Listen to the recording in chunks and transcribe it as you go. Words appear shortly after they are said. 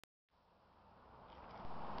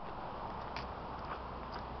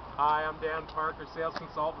Hi, I'm Dan Parker, sales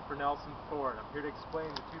consultant for Nelson Ford. I'm here to explain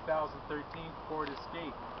the 2013 Ford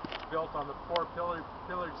Escape, built on the four-pillar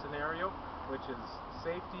scenario, which is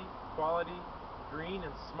safety, quality, green,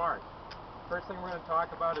 and smart. First thing we're going to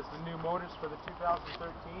talk about is the new motors for the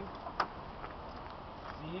 2013.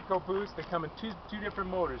 The EcoBoost, they come in two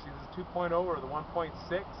different motors, either the 2.0 or the 1.6.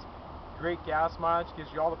 Great gas mileage,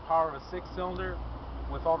 gives you all the power of a 6-cylinder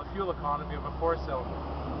with all the fuel economy of a 4-cylinder.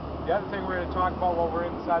 The other thing we're going to talk about while we're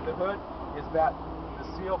inside the hood is that the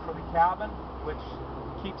seal for the cabin, which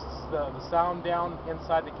keeps the sound down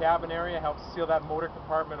inside the cabin area, helps seal that motor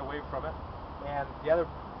compartment away from it. And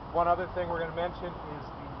one other thing we're going to mention is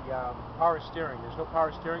the power steering. There's no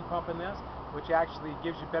power steering pump in this, which actually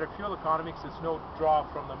gives you better fuel economy because it's no draw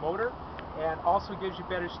from the motor, and also gives you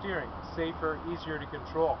better steering, safer, easier to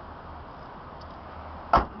control.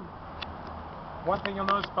 One thing you'll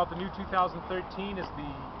notice about the new 2013 is the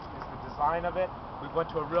design of it. We went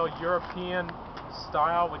to a real European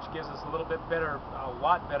style, which gives us a lot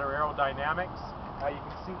better aerodynamics. You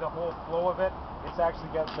can see the whole flow of it. It's actually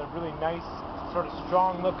got the really nice, sort of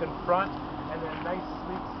strong looking front, and then nice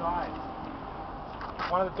sleek sides.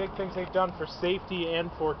 One of the big things they've done for safety and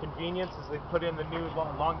for convenience is they put in the new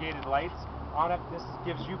elongated lights on it. This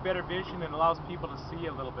gives you better vision and allows people to see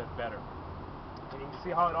a little bit better. And you can see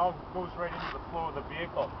how it all goes right into the flow of the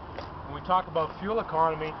vehicle. When we talk about fuel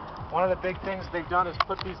economy, one of the big things they've done is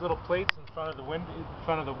put these little plates in front of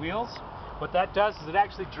the wheels. What that does is it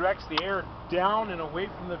actually directs the air down and away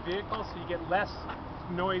from the vehicle, so you get less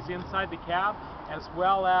noise inside the cab, as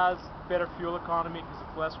well as better fuel economy because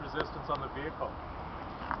it's less resistance on the vehicle.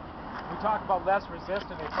 We talk about less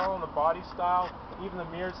resistant, it's all in the body style. Even the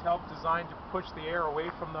mirrors help designed to push the air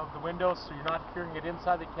away from the windows, so you're not hearing it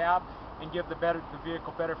inside the cab, and give the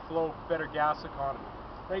vehicle better flow, better gas economy.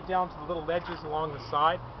 Right down to the little ledges along the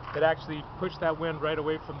side that actually push that wind right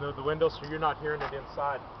away from the window, so you're not hearing it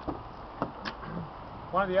inside.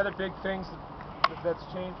 One of the other big things that's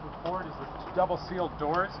changed with Ford is the double sealed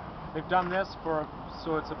doors. They've done this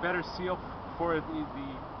so it's a better seal for the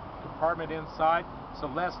compartment inside, so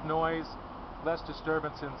less noise, less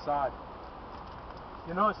disturbance inside.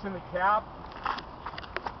 You notice in the cab,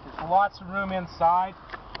 there's lots of room inside.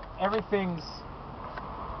 Everything's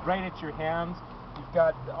right at your hands. You've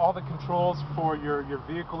got all the controls for your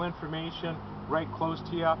vehicle information right close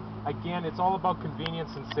to you. Again, it's all about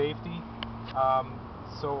convenience and safety.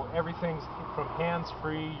 So everything's from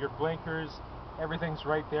hands-free, your blinkers, everything's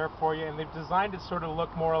right there for you. And they've designed it sort of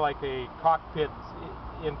look more like a cockpit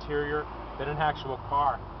interior than an actual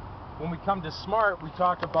car. When we come to smart, we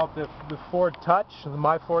talk about the Ford Touch, the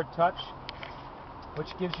My Ford Touch,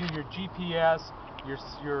 which gives you your GPS,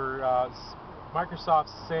 your Microsoft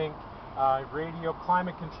Sync, radio,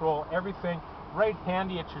 climate control, everything right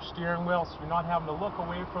handy at your steering wheel, so you're not having to look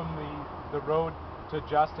away from the road to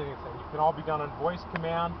adjust anything. It can all be done on voice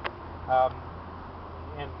command,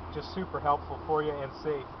 and just super helpful for you and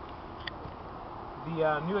safe.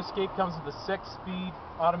 The new Escape comes with a 6-speed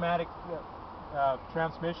automatic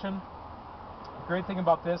transmission. The great thing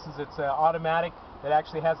about this is it's automatic that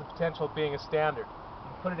actually has the potential of being a standard.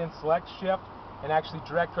 You can put it in select shift and actually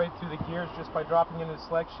direct right through the gears just by dropping into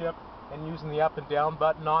select shift and using the up and down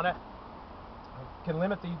button on it. You can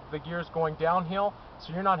limit the gears going downhill,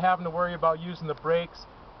 so you're not having to worry about using the brakes.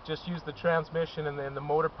 Just use the transmission and the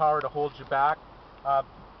motor power to hold you back.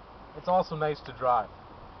 It's also nice to drive.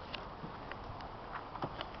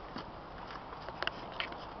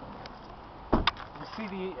 You see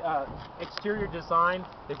the exterior design.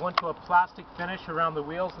 They went to a plastic finish around the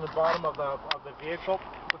wheels and the bottom of the vehicle.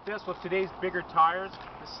 With today's bigger tires,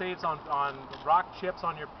 this saves on rock chips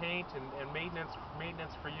on your paint and maintenance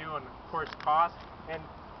for you, and of course cost, and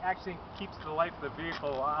actually keeps the life of the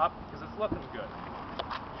vehicle up because it's looking good.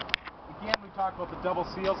 Again, we talk about the double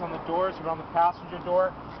seals on the doors around the passenger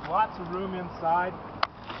door. Lots of room inside.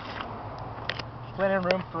 Plenty of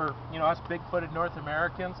room for us big-footed North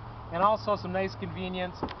Americans, and also some nice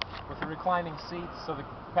convenience with the reclining seats, so the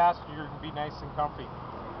passenger can be nice and comfy.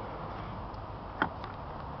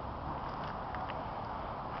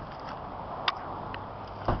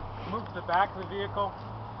 Move to the back of the vehicle.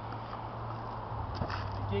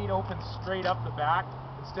 The gate opens straight up the back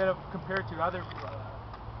instead of compared to other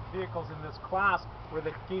vehicles in this class where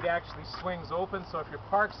the gate actually swings open. So if you're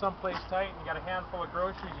parked someplace tight and you got a handful of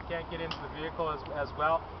groceries, you can't get into the vehicle as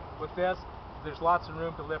well. With this, there's lots of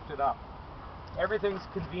room to lift it up. Everything's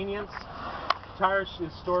convenience. Tires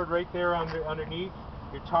is stored right there underneath.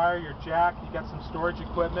 Your tire, your jack, you got some storage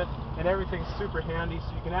equipment, and everything's super handy,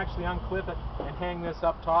 so you can actually unclip it and hang this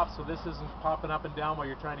up top so this isn't popping up and down while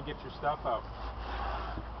you're trying to get your stuff out.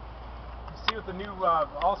 You see with the new,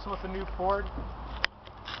 also with the new Ford,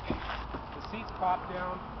 the seats pop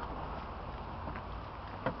down.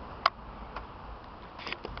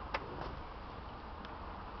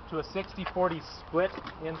 To a 60-40 split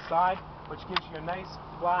inside, which gives you a nice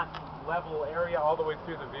flat level area all the way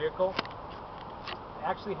through the vehicle. It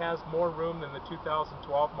actually has more room than the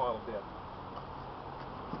 2012 model did.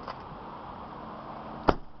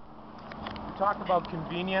 We talk about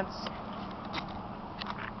convenience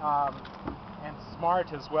and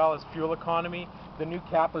smart as well as fuel economy. The new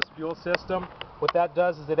capless fuel system, what that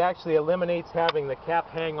does is it actually eliminates having the cap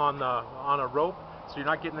hang on a rope, so you're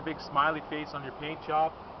not getting the big smiley face on your paint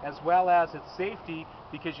job, as well as its safety,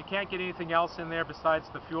 because you can't get anything else in there besides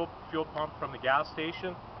the fuel pump from the gas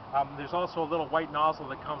station. There's also a little white nozzle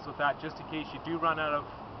that comes with that just in case you do run out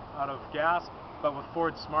of gas, but with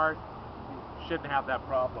Ford Smart you shouldn't have that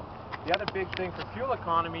problem. The other big thing for fuel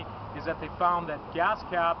economy is that they found that gas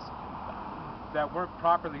caps that weren't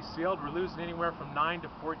properly sealed were losing anywhere from 9 to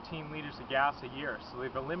 14 liters of gas a year, so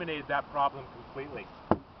they've eliminated that problem completely.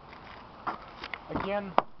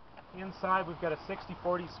 Again, inside we've got a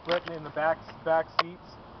 60-40 split in the back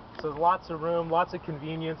seats, so lots of room, lots of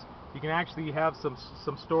convenience. You can actually have some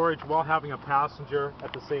storage while having a passenger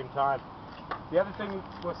at the same time. The other thing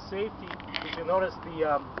with safety is you'll notice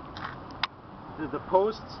the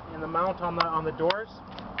posts and the mount on the doors.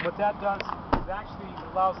 What that does is actually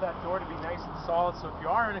allows that door to be nice and solid, so if you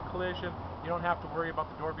are in a collision, you don't have to worry about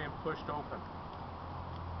the door being pushed open.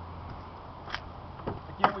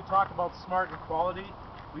 Again, we talk about smart and quality.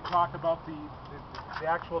 We talk about the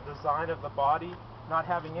actual design of the body, not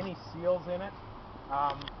having any seals in it.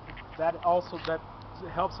 That helps with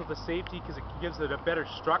the safety because it gives it a better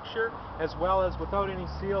structure, as well as without any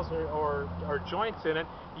seals or joints in it,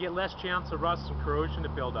 you get less chance of rust and corrosion to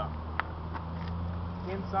build up.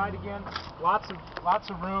 Inside again, lots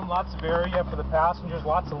of room, lots of area for the passengers,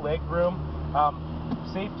 lots of leg room.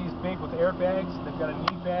 Safety is big with airbags. They've got a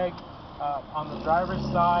knee bag on the driver's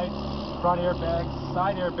side, front airbags,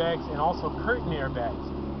 side airbags, and also curtain airbags.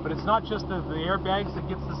 But it's not just the airbags that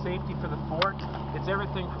gets the safety for the Ford. It's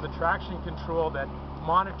everything from the traction control that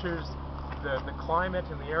monitors the climate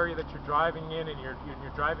and the area that you're driving in and your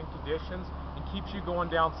driving conditions, and keeps you going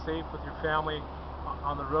down safe with your family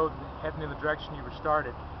on the road heading in the direction you were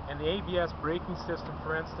started. And the ABS braking system,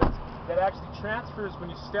 for instance, that actually transfers when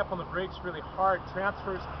you step on the brakes really hard,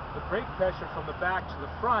 transfers the brake pressure from the back to the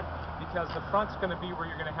front, because the front's going to be where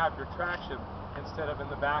you're going to have your traction instead of in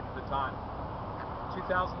the back at the time.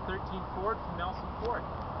 2013 Ford from Nelson Ford.